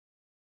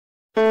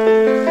Hi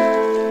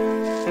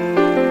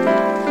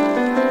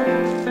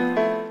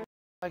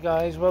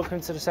guys, welcome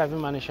to the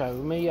Saving Money Show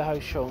with me, your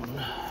host Sean.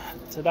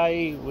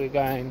 Today we're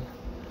going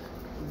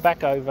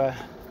back over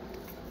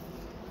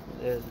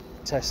the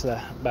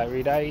Tesla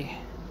battery day,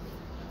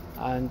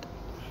 and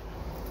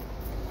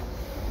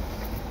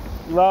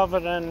rather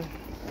than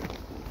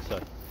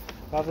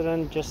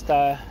just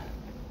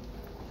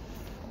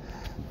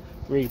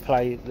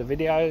replay the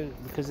video,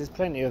 because there's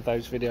plenty of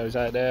those videos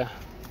out there,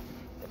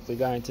 we're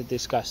going to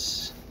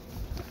discuss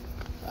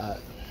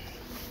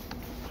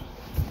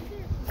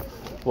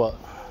what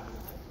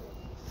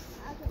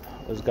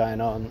was going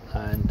on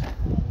and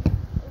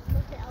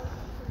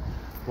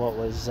what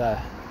was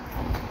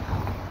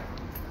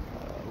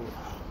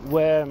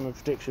where my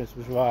predictions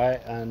was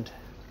right and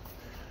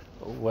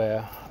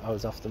where I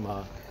was off the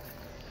mark.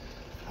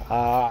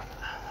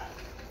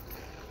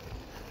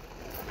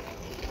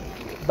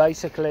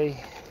 Basically,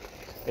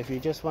 if you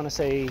just want to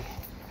see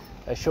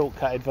a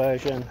shortcutted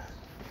version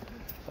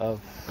of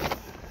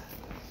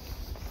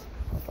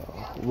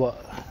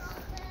what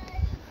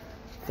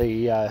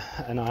the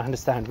and I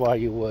understand why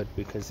you would,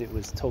 because it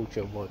was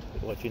torture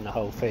watching the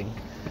whole thing.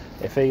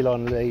 If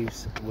Elon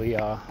leaves, we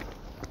are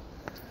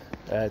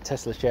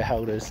Tesla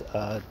shareholders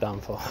are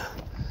done for.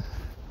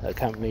 The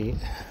company,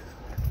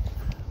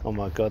 oh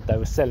my god, they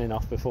were selling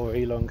off before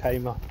Elon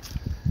came up.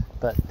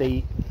 But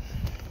the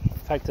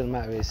fact of the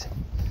matter is,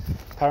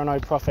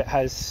 Paranoid Prophet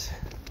has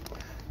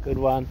a good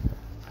one,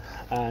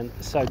 and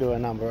so do a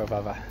number of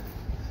other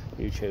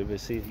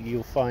YouTubers.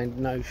 You'll find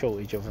no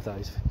shortage of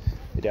those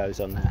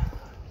videos on there.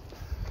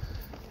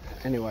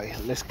 Anyway,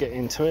 let's get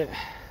into it.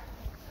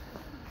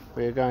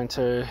 We're going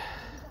to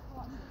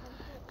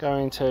go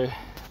into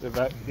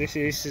the this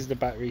is the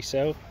battery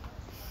cell.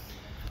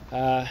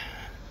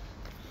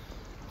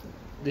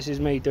 This is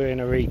me doing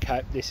a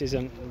recap. This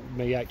isn't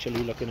me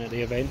actually looking at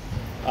the event.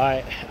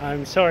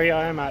 I'm sorry,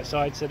 I am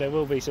outside, so there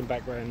will be some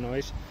background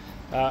noise.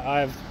 I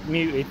have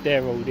muted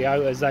their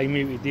audio as they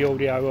muted the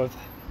audio of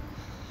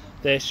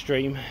their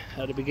stream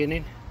at the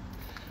beginning.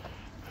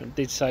 I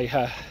did say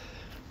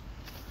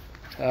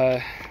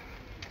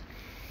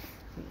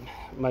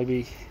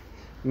maybe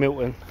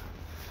Milton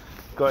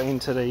got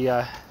into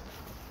the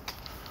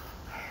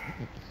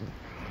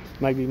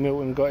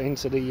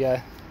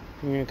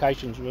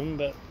communications room,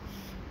 but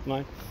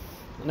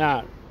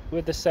now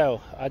with the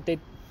cell, I did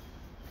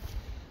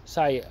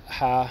say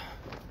how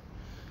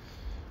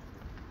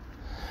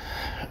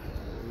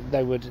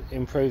they would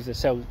improve the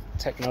cell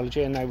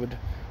technology and they would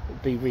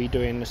be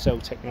redoing the cell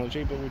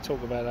technology, but we'll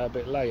talk about that a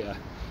bit later.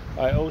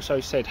 I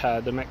also said how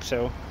the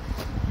Wkhs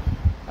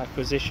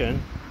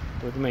acquisition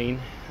would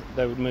mean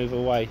they would move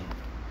away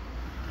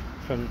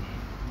from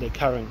the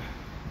current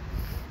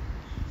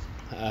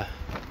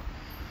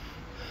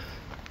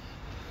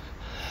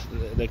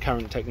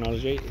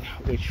technology,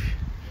 which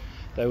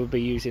they would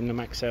be using the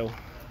Wkhs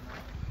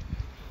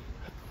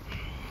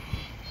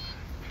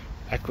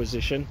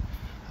acquisition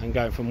and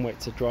going from wet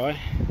to dry.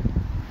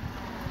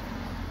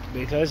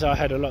 Because I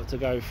had a lot to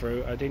go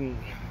through, I didn't,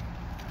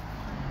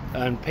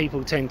 and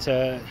people tend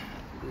to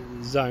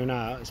zone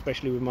out,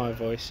 especially with my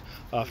voice,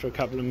 after a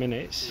couple of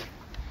minutes.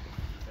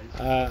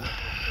 I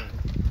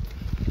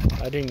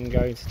didn't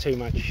go into too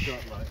much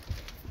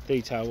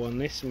detail on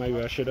this.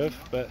 Maybe I should have,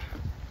 but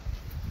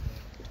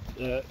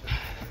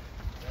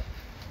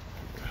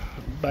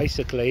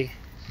basically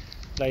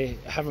they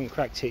haven't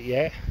cracked it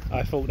yet.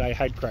 I thought they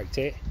had cracked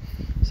it,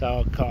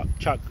 so I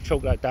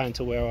chalk that down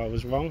to where I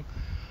was wrong.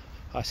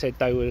 I said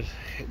they would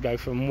go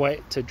from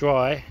wet to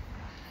dry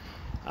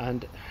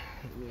and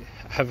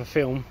have a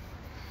film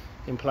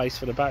in place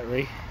for the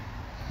battery.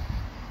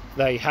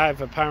 They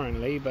have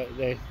apparently, but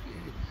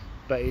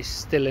it's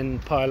still in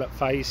pilot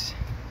phase.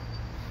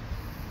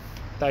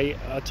 They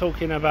are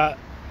talking about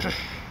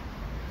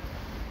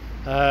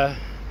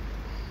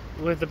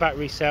with the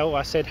battery cell.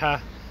 I said how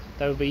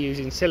they will be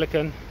using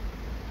silicon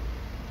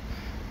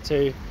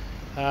to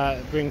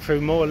bring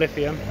through more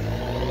lithium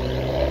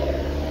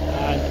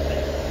and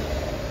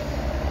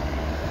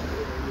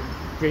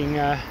bring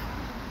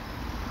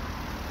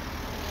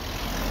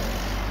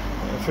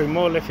through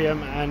more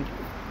lithium and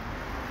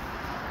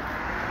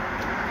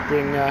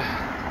bring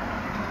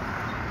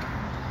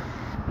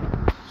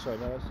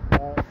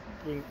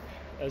bring,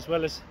 as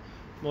well as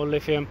more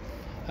lithium,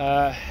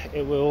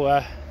 it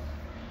will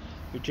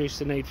reduce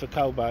the need for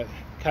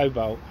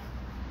cobalt,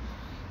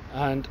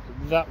 and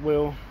that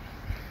will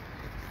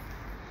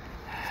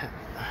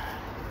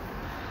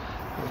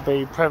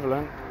be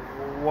prevalent.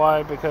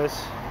 Why?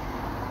 Because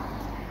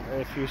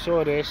if you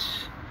saw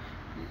this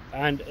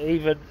and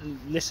even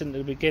listen to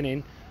the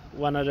beginning,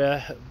 one of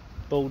the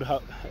board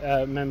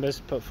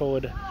members put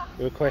forward a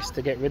request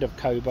to get rid of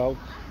cobalt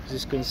because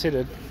it's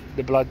considered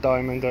the blood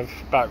diamond of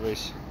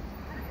batteries.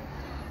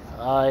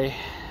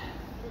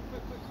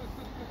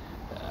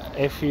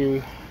 If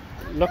you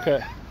look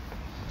at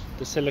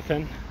the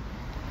silicon,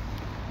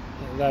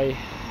 it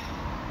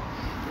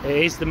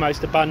is the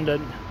most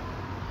abundant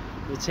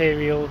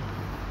material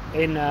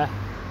on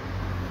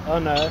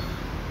Earth,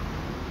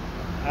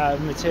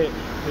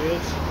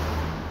 materials,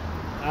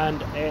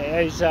 and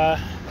it is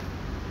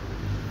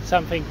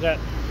something that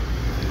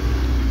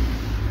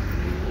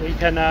we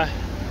can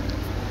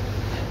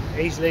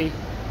easily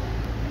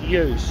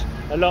use,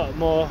 a lot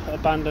more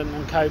abundant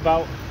than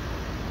cobalt.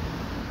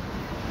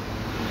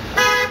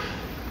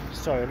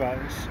 Sorry about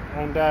this.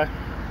 And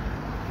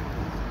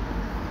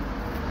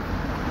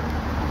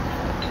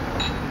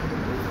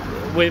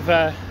we've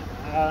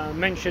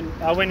mentioned,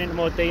 I went into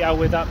more detail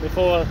with that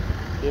before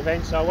the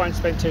event, so I won't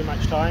spend too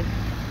much time,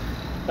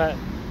 but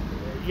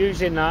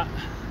using that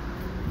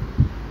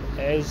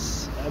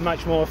is a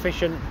much more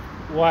efficient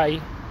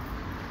way,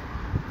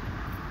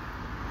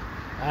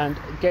 and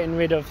getting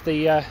rid of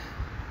the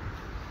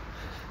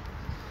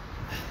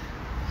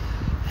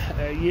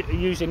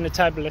using the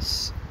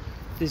tabless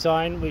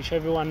design, which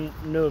everyone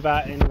knew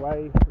about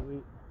anyway.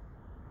 We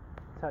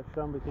touched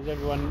on because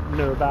everyone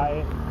knew about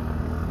it.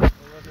 It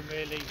wasn't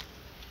really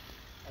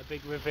a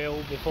big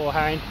reveal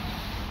beforehand.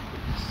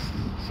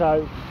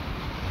 So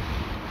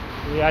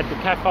we had the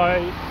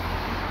cathode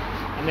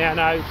and the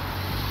anode,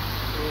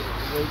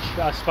 which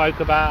I spoke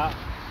about.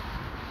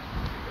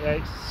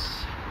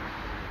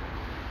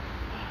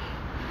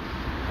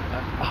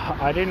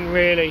 I didn't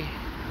really,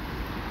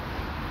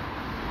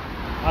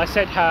 I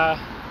said how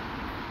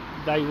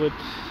they would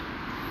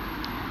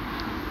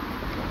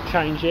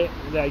change it,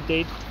 they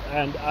did,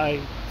 and I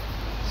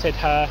said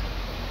how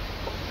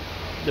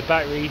the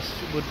batteries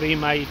would be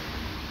made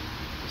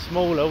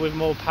smaller with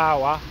more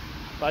power,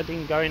 but I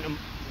didn't go into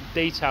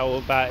detail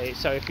about it.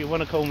 So if you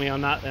want to call me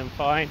on that, then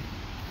fine.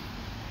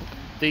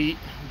 The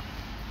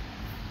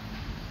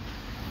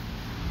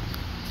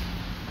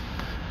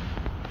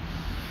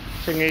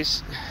thing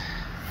is,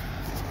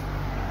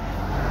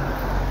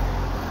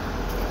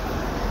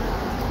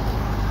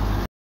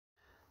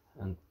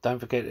 and don't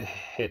forget to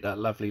hit that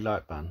lovely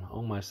like button,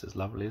 almost as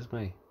lovely as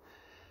me.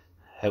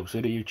 Helps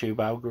with the YouTube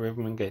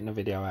algorithm and getting the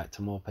video out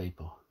to more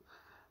people.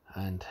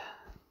 And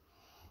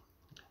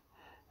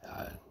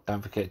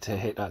don't forget to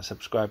hit that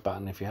subscribe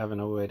button if you haven't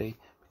already.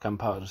 Become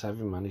part of the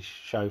Saving Money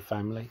Show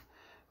family.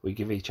 We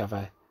give each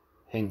other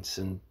hints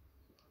and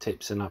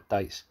tips and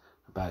updates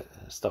about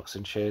stocks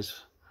and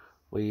shares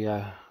we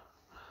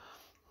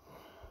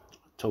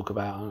talk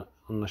about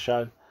on the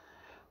show.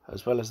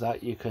 As well as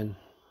that, you can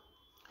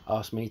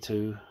ask me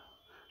to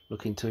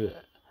look into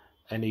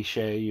any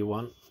share you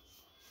want,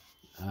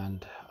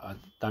 and I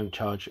don't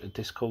charge a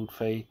Discord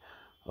fee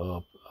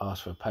or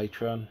ask for a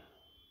Patreon.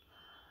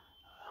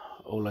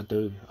 All I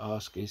do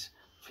ask is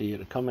for you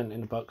to comment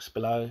in the box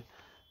below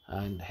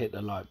and hit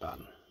the like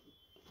button,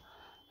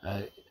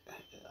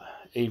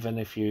 even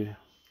if you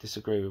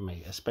disagree with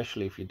me,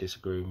 especially if you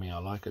disagree with me. I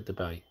like a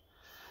debate,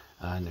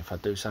 and if I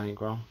do something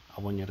wrong,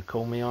 I want you to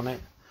call me on it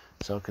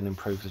so I can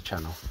improve the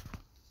channel.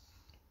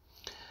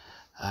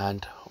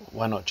 And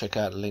why not check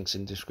out the links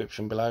in the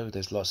description below?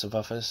 There's lots of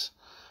others.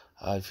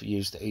 I've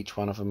used each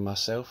one of them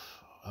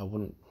myself. I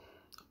wouldn't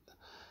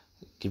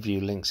give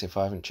you links if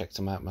I haven't checked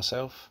them out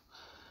myself.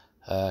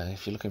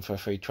 If you're looking for a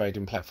free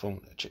trading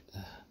platform which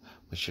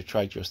should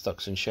trade your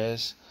stocks and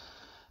shares,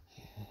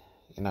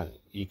 you know,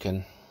 you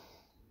can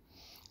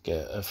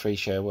get a free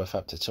share worth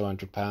up to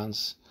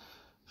 £200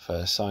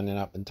 for signing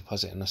up and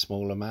depositing a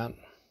small amount.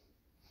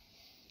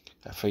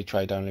 A free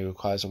trade only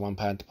requires a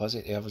 £1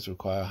 deposit. The others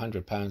require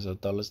 £100 or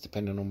dollars,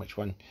 depending on which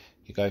one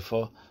you go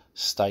for.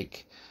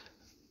 Stake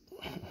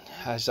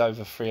has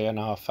over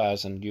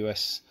 3,500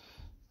 US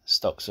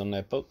stocks on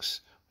their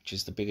books, which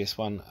is the biggest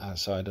one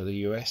outside of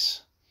the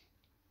US.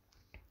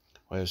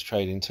 Whereas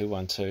Trading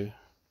 212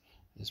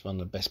 is one of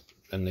the best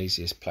and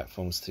easiest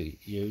platforms to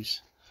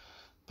use.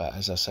 But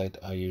as I said,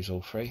 I use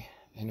all three.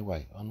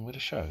 Anyway, on with the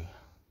show.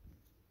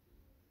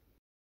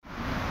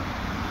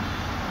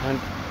 And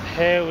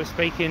here we're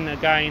speaking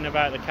again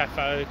about the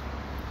cathode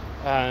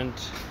and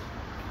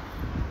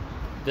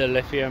the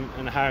lithium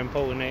and how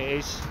important it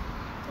is.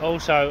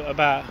 Also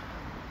about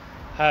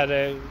how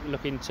they're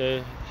looking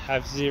to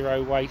have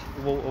zero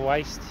water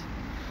waste.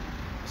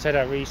 Said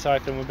how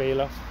recycling would be a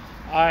lot.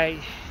 I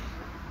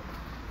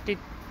did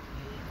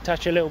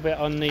touch a little bit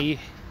on the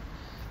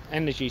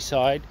energy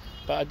side,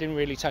 but I didn't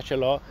really touch a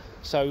lot,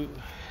 so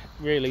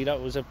really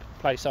that was a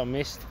place I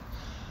missed.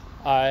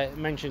 I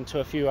mentioned to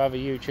a few other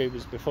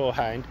YouTubers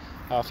beforehand,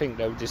 I think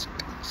they'll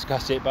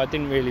discuss it, but I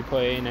didn't really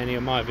put it in any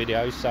of my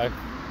videos, so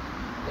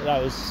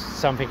that was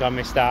something I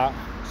missed out.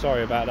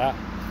 Sorry about that.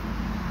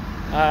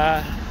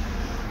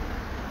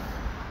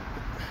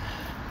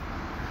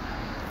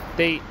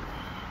 The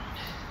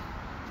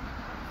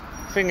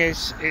thing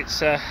is,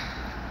 it's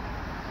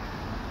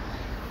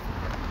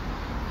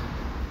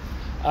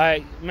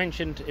I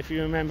mentioned, if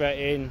you remember,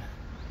 in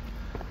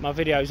my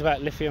videos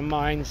about lithium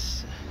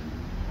mines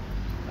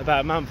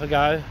about a month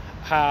ago,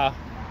 how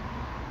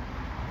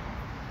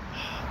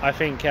I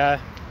think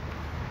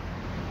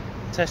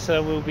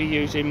Tsla will be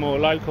using more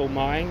local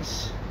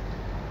mines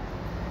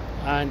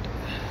and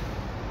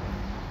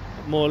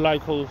more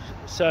local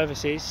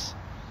services,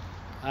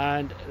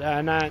 and they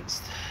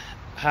announced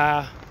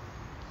how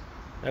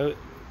they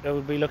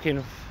will be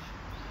looking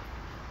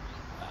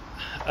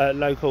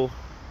local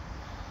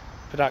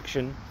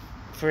production.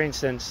 For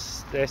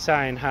instance, they're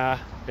saying how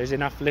there's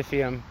enough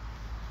lithium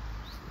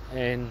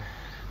in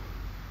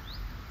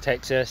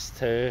Texas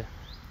to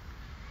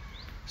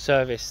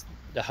service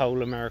the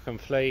whole American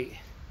fleet,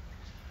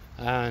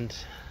 and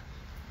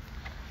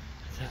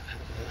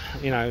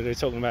you know, they're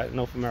talking about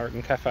North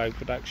American cathode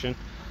production.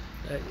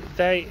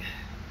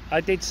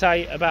 I did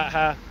say about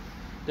how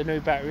the new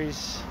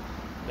batteries,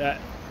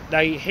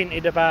 they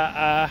hinted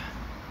about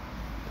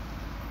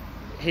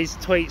his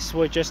tweets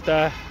were just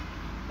a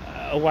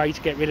way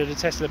to get rid of the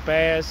Tesla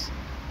bears,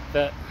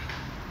 that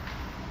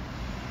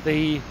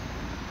the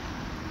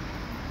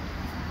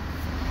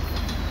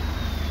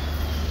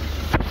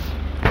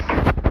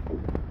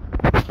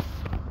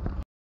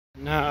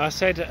no, I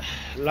said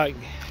like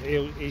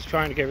he's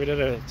trying to get rid of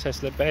the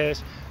Tesla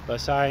bears by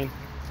saying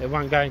they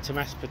won't go into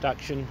mass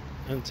production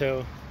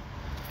until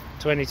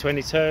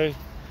 2022,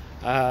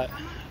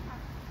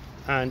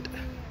 and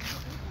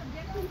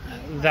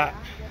that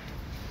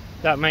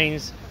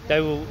means they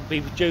will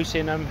be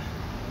producing them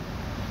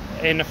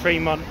in the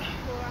Fremont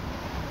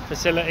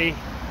facility,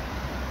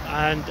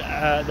 and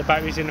the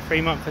batteries in the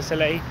Fremont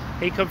facility.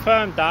 He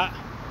confirmed that,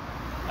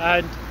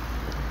 and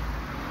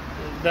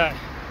that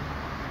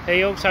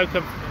he also,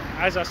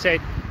 as I said,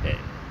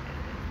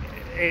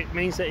 it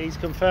means that he's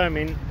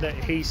confirming that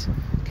he's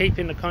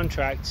keeping the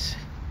contracts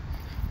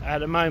at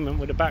the moment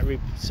with the battery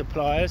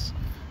suppliers,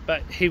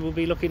 but he will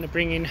be looking to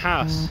bring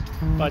in-house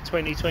by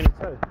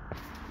 2022,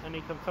 and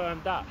he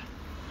confirmed that.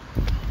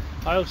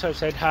 I also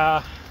said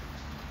how,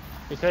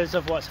 because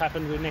of what's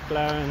happened with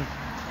Nkla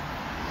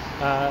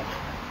and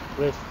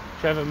with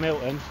Trevor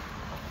Milton,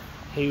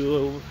 he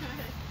will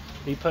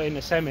be putting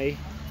the semi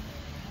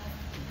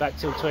back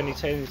till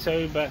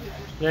 2022, but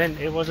then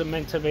it wasn't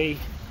meant to be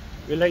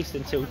released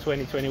until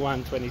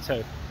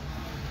 2021-22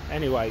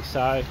 anyway,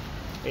 so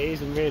it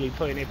isn't really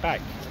putting it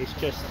back. It's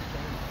just,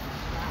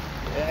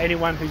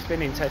 anyone who's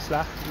been in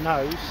Tesla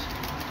knows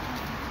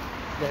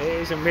that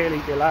it isn't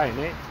really delaying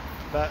it,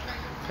 but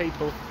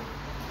people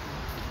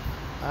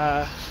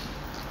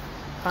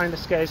kind of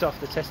scares off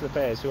the Tesla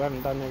bears who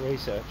haven't done their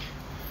research,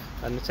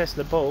 and the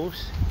Tesla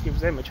bulls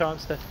gives them a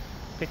chance to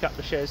pick up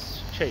the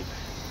shares cheap.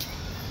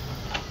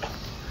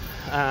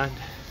 And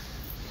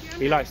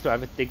he likes to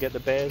have a dig at the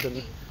bears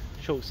and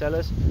short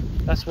sellers.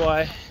 That's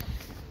why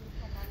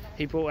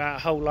he brought out a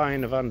whole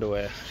line of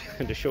underwear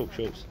and the short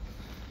shorts.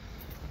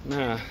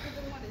 Now,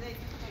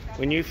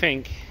 when you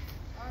think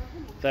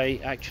they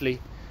actually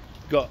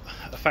got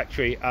a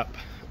factory up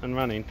and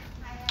running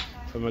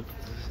from a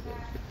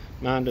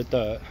mound of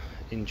dirt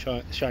in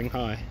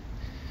Shanghai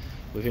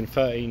within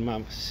 13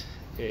 months,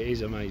 it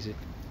is amazing.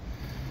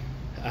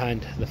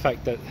 And the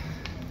fact that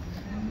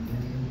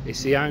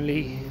it's the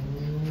only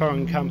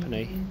foreign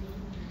company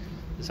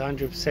that's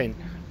 100%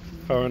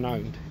 foreign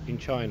owned in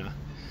China,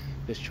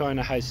 because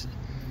China has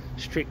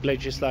strict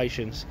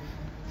legislations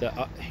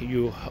that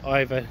you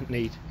either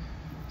need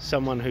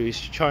someone who is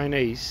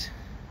Chinese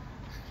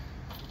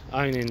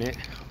owning it,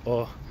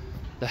 or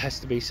there has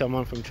to be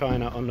someone from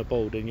China on the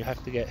board, and you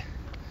have to get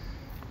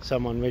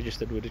someone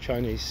registered with the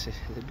Chinese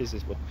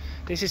business board.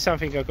 This is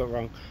something I got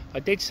wrong. I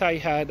did say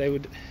how they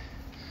would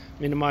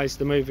minimise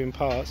the moving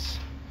parts,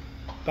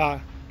 but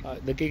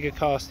the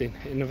gigacasting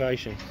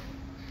innovation,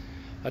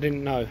 I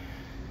didn't know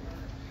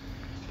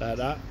about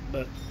that,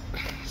 but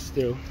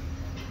still,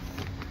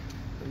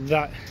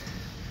 that,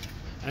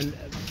 and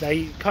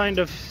they kind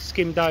of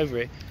skimmed over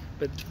it,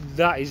 but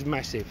that is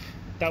massive.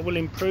 That will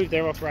improve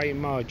their operating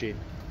margin.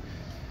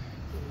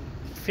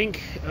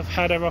 Think of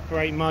how their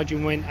operating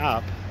margin went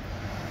up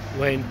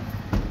when,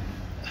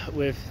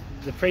 with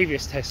the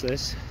previous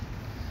Teslas,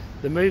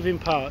 the moving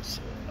parts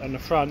on the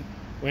front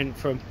went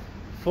from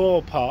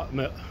 4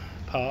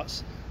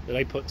 parts that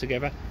they put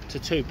together to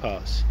 2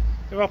 parts.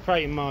 Their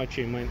operating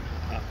margin went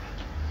up.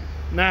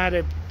 Now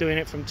they're doing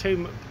it from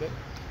 2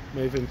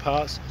 moving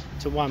parts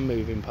to 1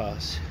 moving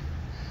parts.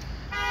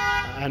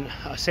 And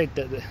I said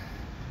that,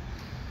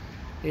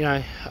 you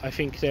know, I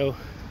think they'll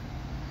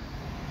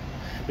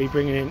be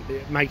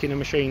making a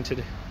machine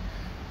to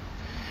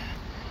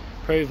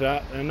prove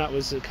that, and that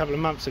was a couple of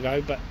months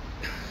ago, but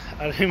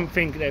I didn't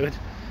think they would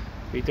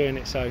be doing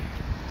it so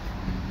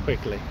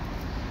quickly.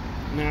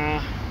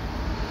 Now,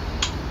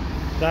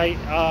 they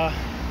are,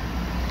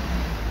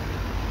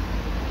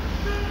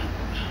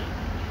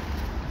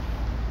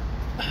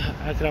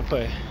 how can I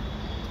put it?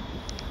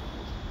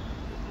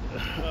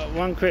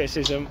 One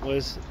criticism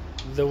was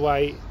the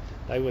way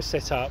they were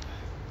set up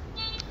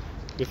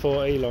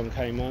before Elon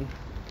came on.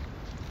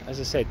 As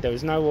I said, there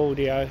was no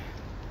audio,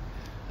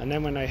 and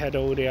then when they had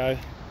audio,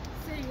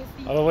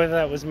 or whether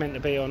that was meant to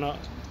be or not,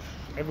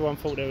 everyone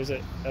thought there was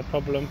a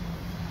problem.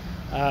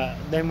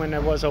 Then when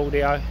there was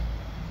audio,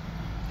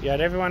 you had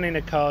everyone in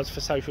the cars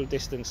for social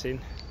distancing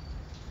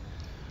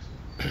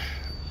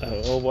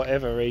or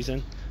whatever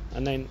reason,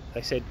 and then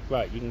they said,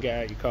 right, you can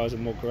get out your cars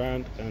and walk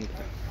around, and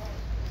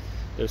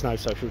there was no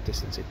social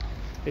distancing.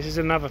 This is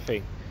another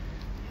thing.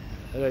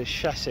 The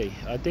chassis,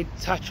 I did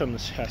touch on the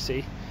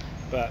chassis,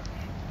 but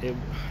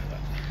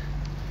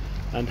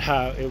and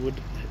how it would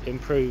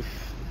improve,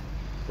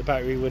 the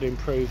battery would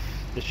improve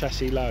the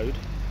chassis load,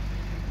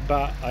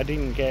 but I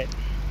didn't get,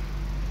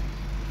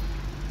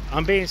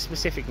 I'm being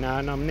specific now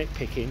and I'm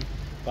nitpicking,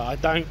 but I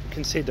don't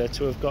consider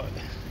to have got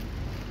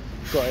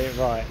it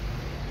right,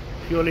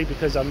 purely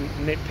because I'm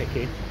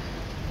nitpicking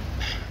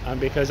and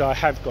because I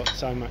have got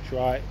so much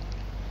right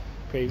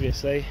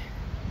previously.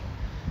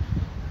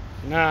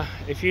 Now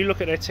if you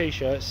look at their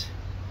t-shirts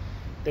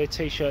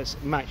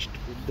matched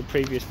the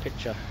previous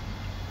picture,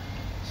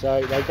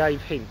 so they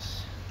gave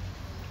hints.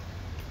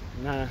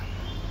 Now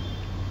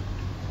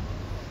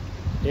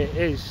it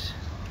is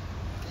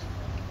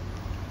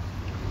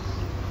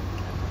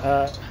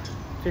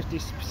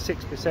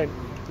 56%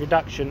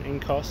 reduction in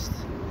cost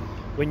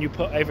when you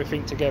put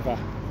everything together,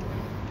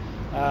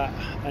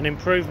 an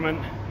improvement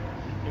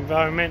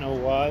environmental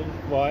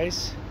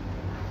wise,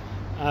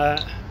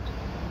 and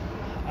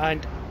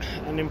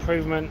an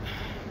improvement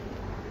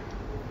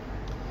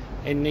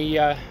in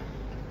the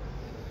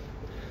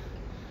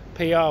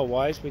PR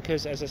wise,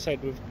 because as I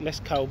said, with less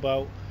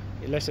cobalt,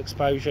 less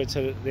exposure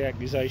to the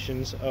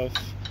accusations of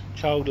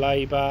child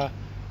labour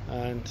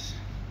and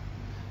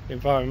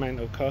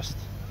environmental cost,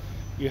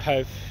 you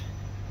have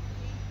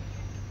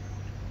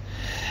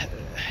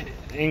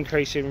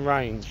increase in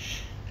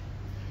range.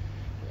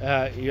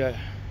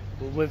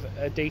 With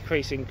a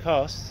decrease in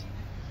cost,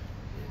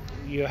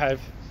 you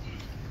have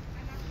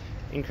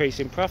increase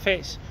in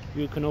profits.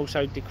 You can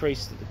also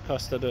decrease the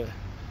cost of the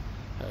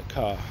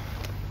car.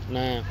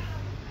 Now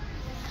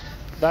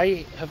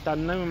they have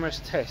done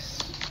numerous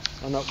tests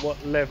on at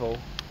what level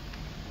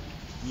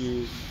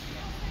you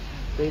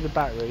do the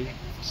battery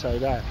so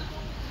that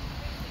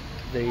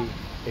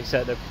it's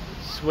at the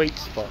sweet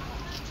spot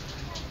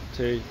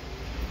to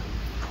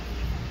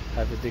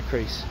have a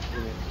decrease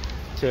in it,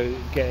 to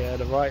get it at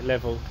the right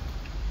level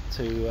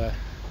to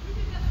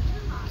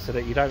so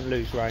that you don't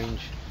lose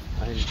range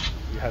and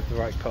you have the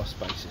right cost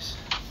basis.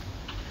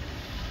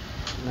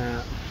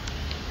 Now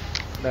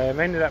they have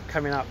ended up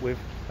coming up with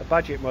a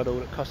budget model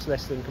that costs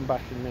less than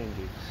combustion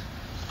engines.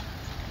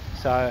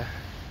 So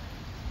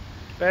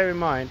bear in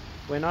mind,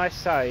 when I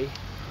say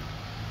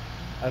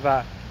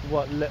about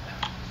what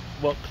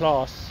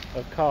class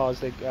of cars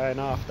they're going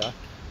after,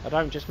 I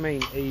don't just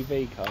mean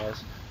EV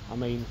cars, I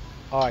mean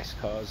ICE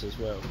cars as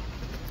well.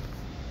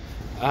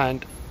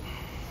 And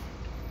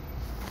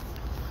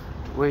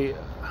we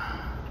are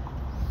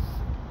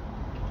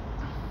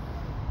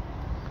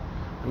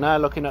now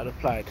looking at the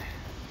plaid,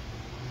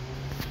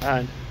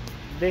 and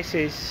this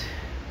is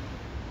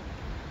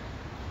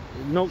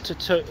 0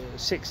 to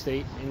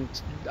 60 in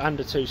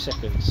under 2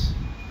 seconds.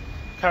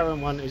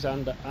 Current one is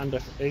under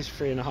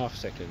 3.5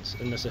 seconds,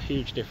 and there's a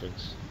huge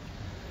difference.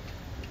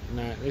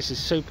 Now this is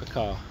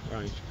supercar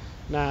range.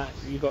 Now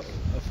you've got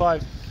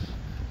a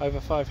over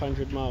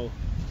 500 mile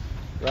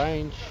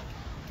range.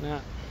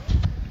 Now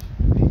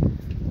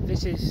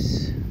this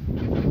is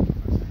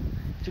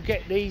to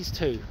get these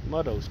two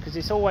models, because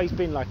it's always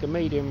been like a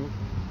medium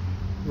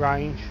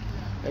range.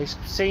 It's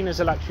seen as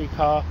a luxury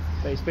car,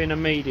 but it's been a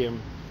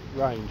medium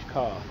range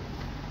car.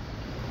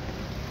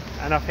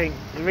 And I think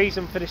the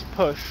reason for this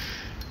push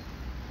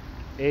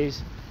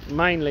is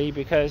mainly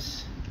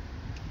because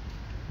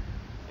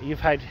you've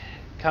had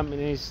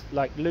companies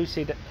like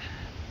Lucid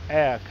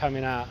Air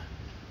coming out.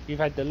 You've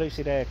had the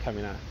Lucid Air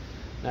coming out.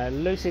 Now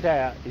Lucid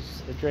Air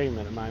is a dream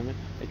at the moment.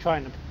 They're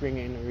trying to bring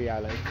it into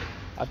reality.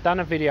 I've done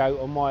a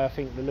video on why I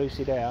think the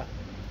Lucid Air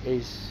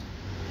is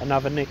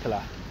another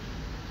Nkla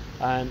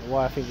and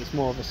why I think it's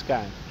more of a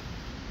scam.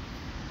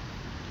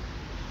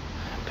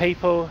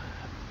 People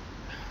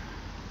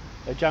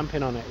are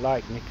jumping on it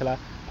like Nkla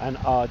and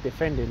are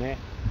defending it,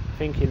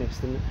 thinking it's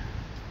the,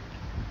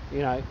 you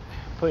know,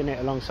 putting it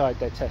alongside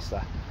their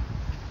Tesla.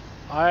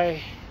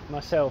 I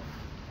myself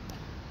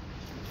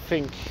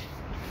think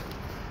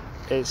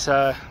it's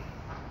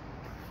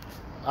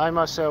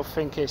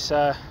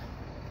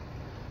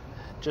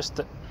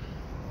just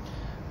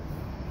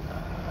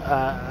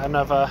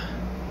another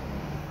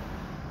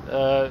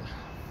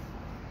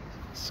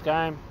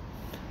scam,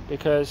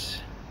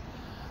 because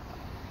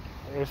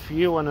if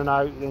you want to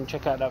know, then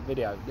check out that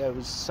video. There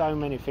was so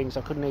many things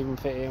I couldn't even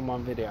fit it in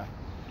one video.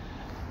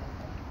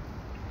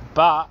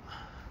 But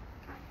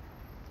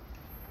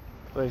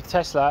with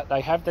Tesla,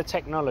 they have the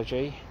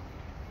technology,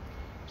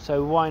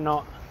 so why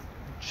not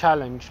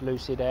challenge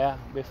Lucid Air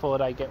before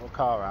they get a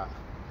car out?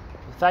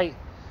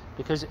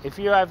 Because if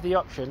you have the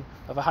option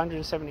of a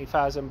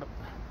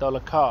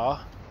 $170,000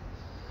 car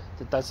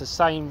that does the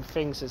same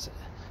things as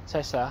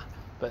Tesla,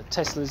 but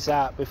Tesla's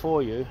out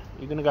before you,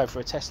 you're going to go for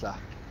a Tesla.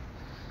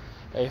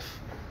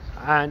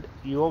 And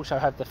you also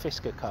have the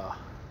Fisker car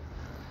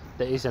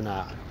that isn't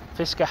out.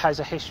 Fisker has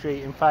a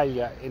history in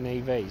failure in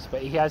EVs,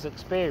 but he has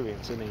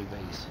experience in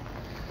EVs.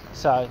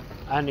 So,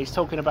 and he's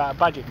talking about a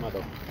budget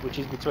model, which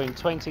is between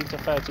 $20,000 to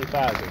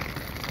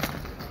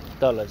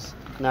 $30,000.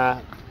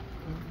 Now,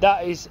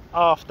 that is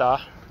after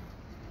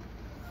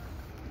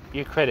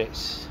your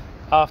credits,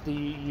 after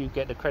you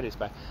get the credits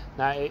back.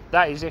 Now,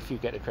 that is if you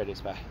get the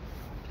credits back.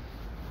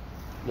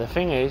 The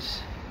thing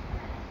is,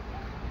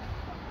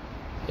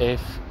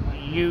 if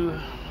you,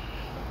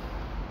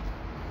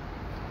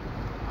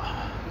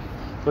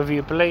 whether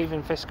you believe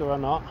in Fisker or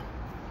not,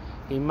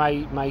 he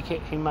may make it,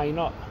 he may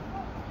not.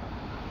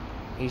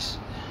 He's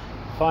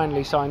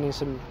finally signing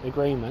some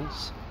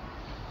agreements.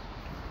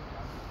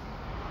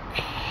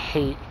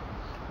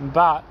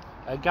 But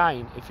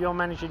again, if you're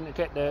managing to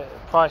get the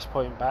price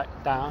point back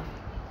down,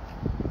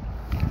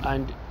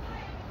 and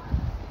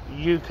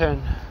you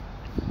can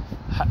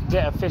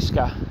get a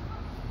Fisker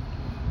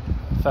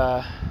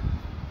for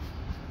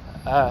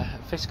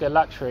Fisker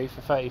luxury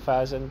for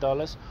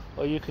 $30,000,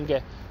 or you can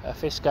get a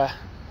Fisker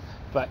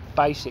but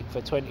basic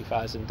for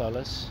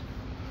 $20,000,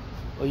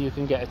 or you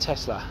can get a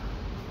Tesla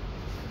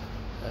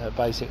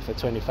basic for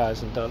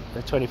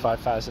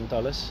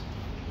 $25,000,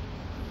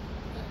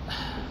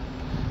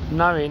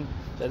 knowing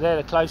that they're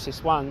the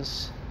closest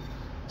ones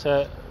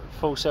to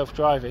full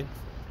self-driving.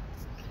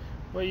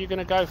 What are you going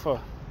to go for?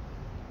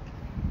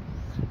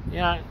 You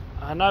know,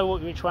 I know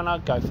which one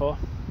I'd go for,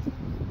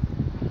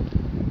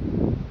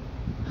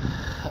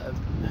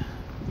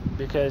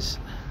 because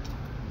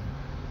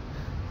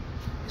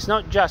it's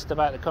not just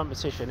about the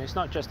competition, it's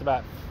not just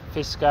about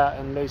Fisker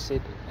and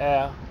Lucid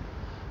Air,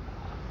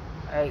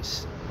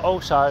 it's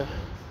also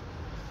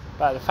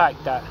about the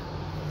fact that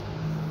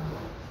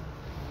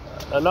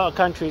a lot of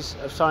countries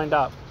have signed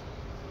up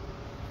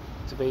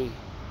to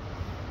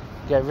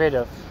get rid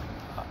of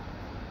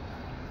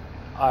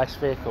ICE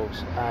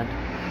vehicles and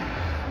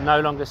no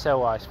longer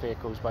sell ICE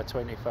vehicles by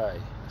 2030.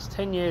 It's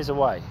 10 years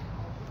away.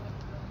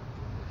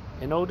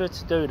 In order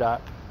to do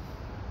that,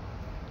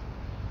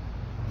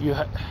 you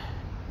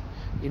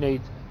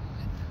need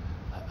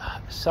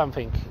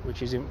something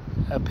which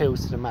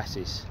appeals to the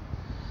masses.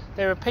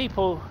 There are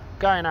people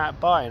going out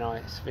buying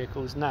ICE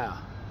vehicles now.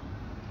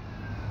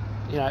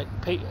 You know,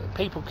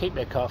 people keep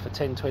their car for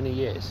 10-20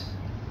 years.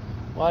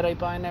 Why are they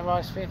buying their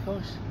ICE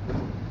vehicles?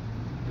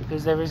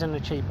 Because there isn't a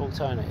cheap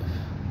alternative.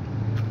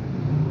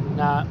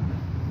 Now,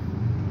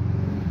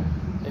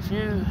 if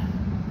you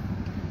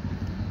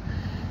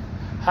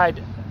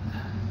had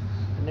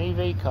an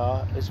EV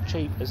car as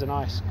cheap as an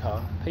ICE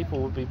car, people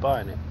would be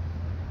buying it.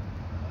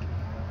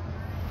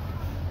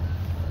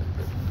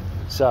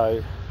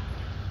 So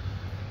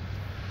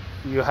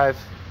you have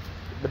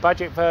the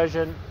budget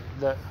version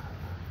that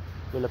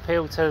will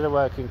appeal to the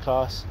working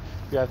class,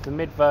 you have the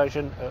mid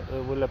version that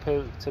will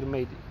appeal to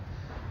the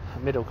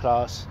middle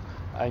class,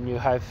 and you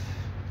have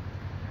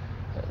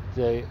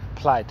the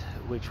plaid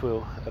which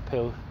will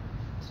appeal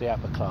to the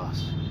upper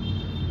class.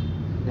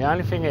 The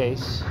only thing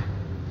is,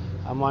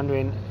 I'm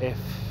wondering if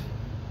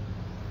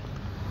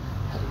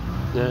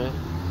the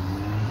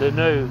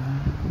new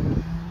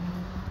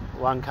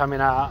one coming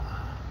out,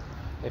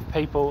 if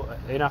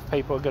enough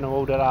people are going to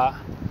order that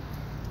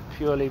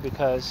purely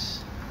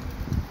because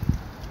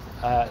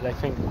they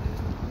think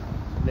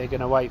they're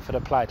going to wait for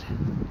the plaid.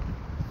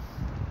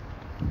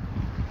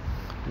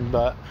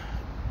 But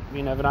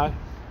you never know.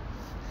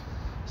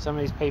 Some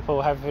of these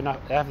people have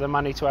the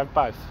money to have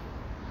both.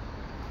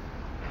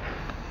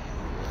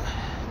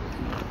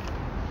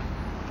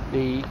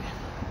 The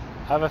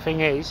other thing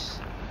is,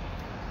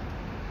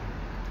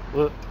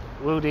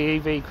 will the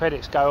EV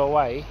credits go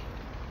away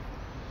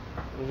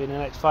within the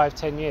next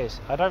 5-10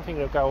 years? I don't think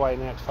they'll go away in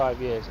the next 5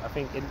 years. I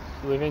think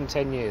within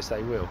 10 years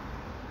they will.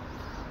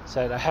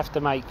 So they have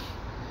to make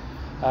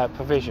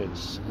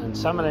provisions, and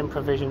some of them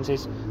provisions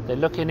is they're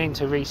looking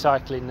into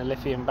recycling the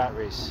lithium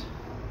batteries,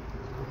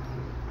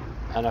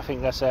 and I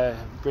think that's a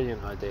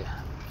brilliant idea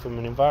from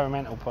an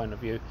environmental point of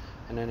view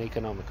and an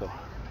economical.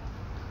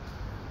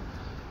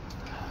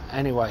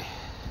 Anyway,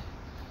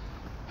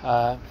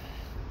 was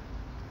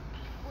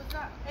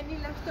that any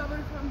leftover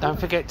from don't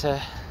forget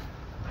to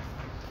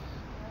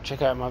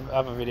check out my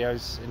other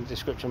videos in the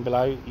description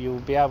below. You'll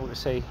be able to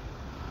see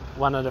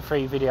one of the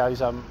 3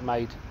 videos I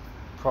made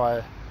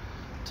prior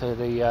to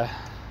the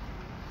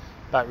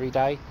battery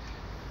day.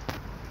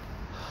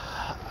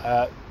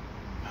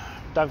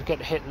 Don't forget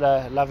to hit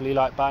the lovely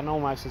like button,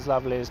 almost as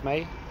lovely as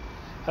me.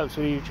 Helps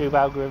with the YouTube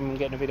algorithm and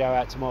getting the video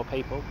out to more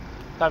people.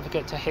 Don't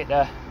forget to hit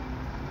the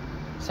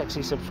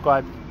sexy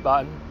subscribe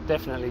button,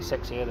 definitely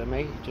sexier than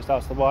me, just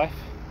ask the wife.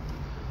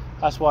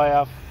 That's why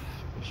I've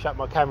shut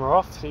my camera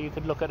off, so you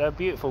could look at the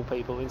beautiful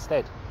people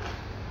instead.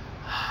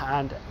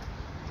 And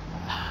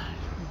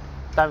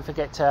don't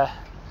forget to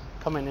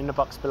comment in the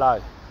box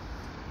below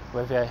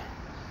whether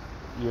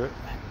you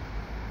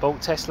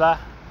bought Tesla,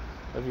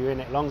 whether you're in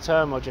it long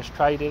term or just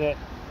trading it.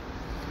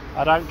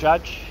 I don't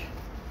judge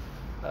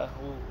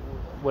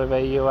whether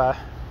you are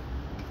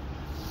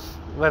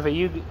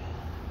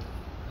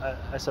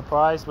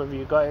surprised, whether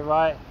you got it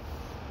right,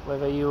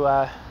 whether you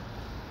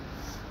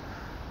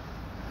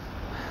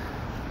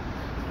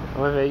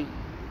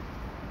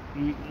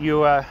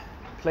are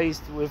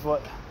pleased with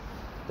what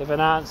they've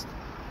announced,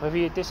 whether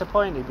you're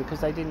disappointed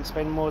because they didn't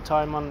spend more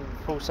time on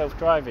full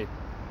self-driving.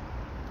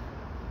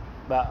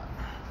 But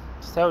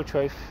to tell the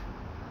truth,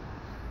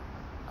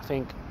 I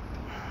think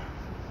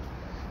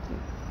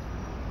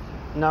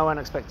no one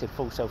expected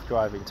full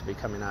self-driving to be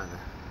coming out there.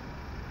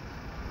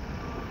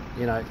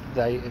 You know,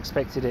 they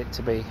expected it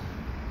to be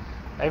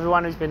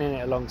Everyone who's been in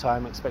it a long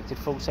time expected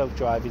full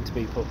self-driving to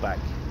be put back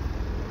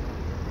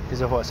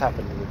because of what's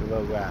happening with the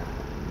world around.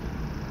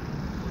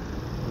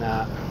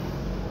 Now,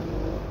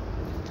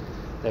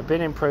 there have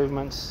been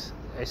improvements.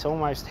 It's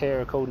almost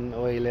here according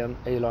to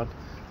Elon,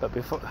 but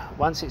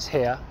once it's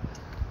here,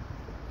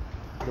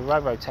 the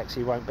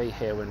robo-taxi won't be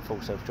here when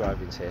full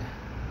self-driving's here.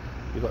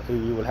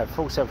 You will have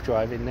full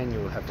self-driving, then you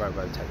will have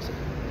robo-taxi.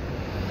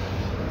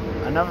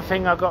 Another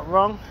thing I got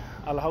wrong,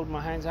 I'll hold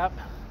my hands up.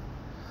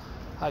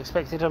 I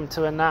expected them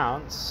to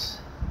announce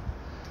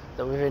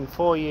that within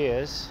 4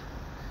 years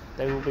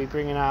they will be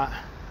bringing out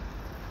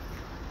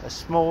a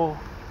small,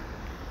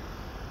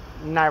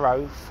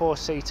 narrow,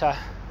 4-seater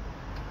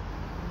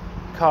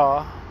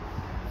car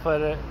for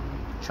the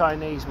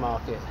Chinese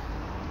market,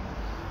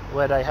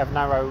 where they have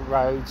narrow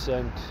roads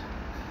and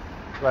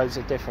roads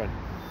are different.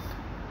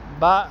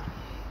 But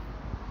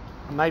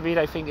maybe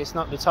they think it's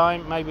not the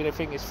time, maybe they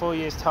think it's 4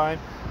 years time.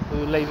 We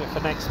will leave it for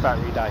next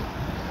battery day.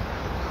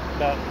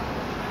 But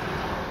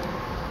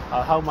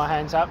I'll hold my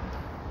hands up.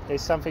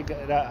 There's something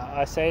that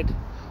I said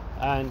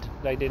and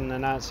they didn't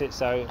announce it,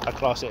 so I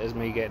class it as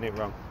me getting it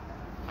wrong.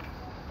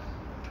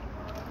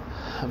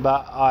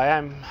 But I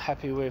am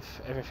happy with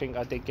everything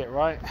I did get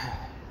right.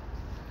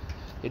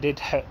 It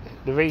did.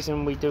 The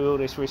reason we do all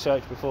this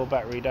research before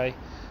battery day,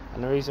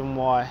 and the reason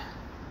why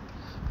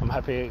I'm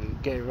happy to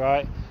get it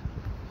right,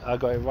 I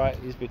got it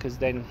right, is because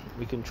then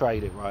we can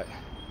trade it right.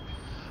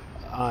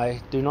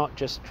 I do not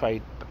just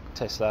trade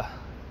Tesla.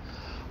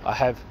 I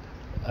have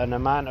an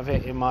amount of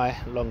it in my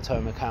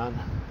long-term account,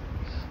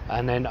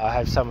 and then I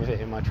have some of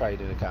it in my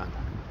trading account.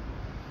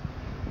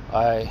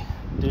 I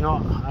do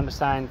not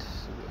understand.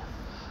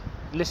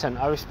 Listen,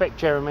 I respect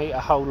Jeremy a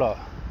whole lot,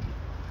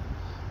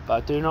 but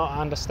I do not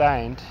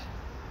understand,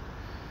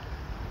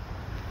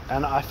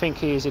 and I think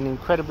he is an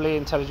incredibly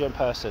intelligent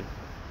person,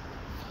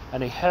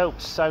 and he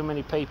helps so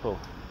many people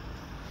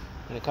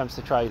when it comes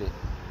to trading.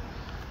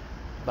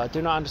 But I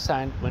do not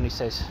understand when he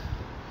says,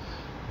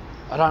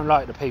 I don't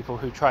like the people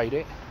who trade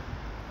it.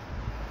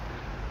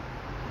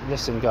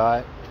 Listen,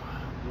 guy,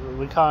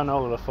 we can't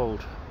all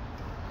afford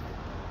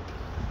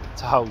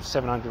to hold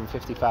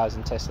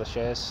 750,000 Tesla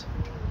shares.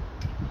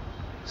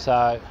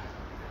 So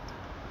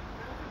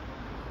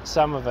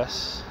some of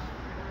us,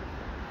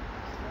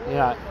 you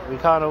know, we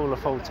can't all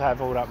afford to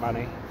have all that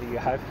money that you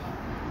have.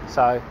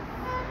 So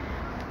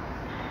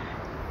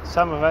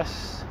some of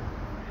us,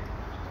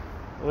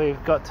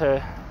 we've got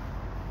to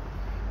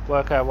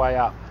work our way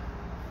up.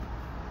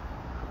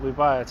 We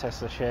buy our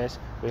Tesla shares,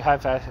 we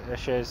have our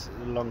shares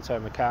in a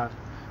long-term account,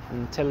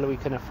 and until we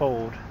can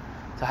afford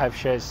to have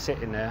shares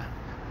sitting there,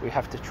 we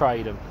have to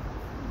trade them.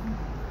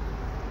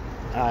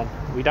 And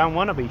we don't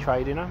want to be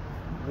trading them.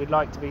 We'd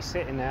like to be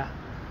sitting there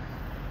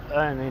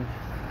earning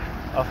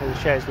off of the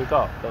shares we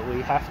got, but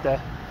we have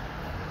to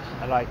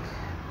like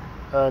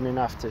earn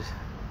enough to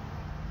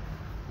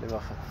live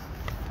off of,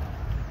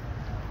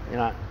 you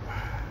know.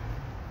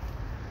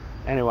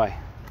 Anyway,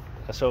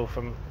 that's all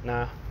from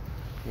now.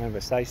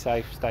 Remember, stay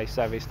safe, stay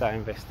savvy, stay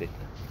invested.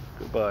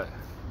 Goodbye.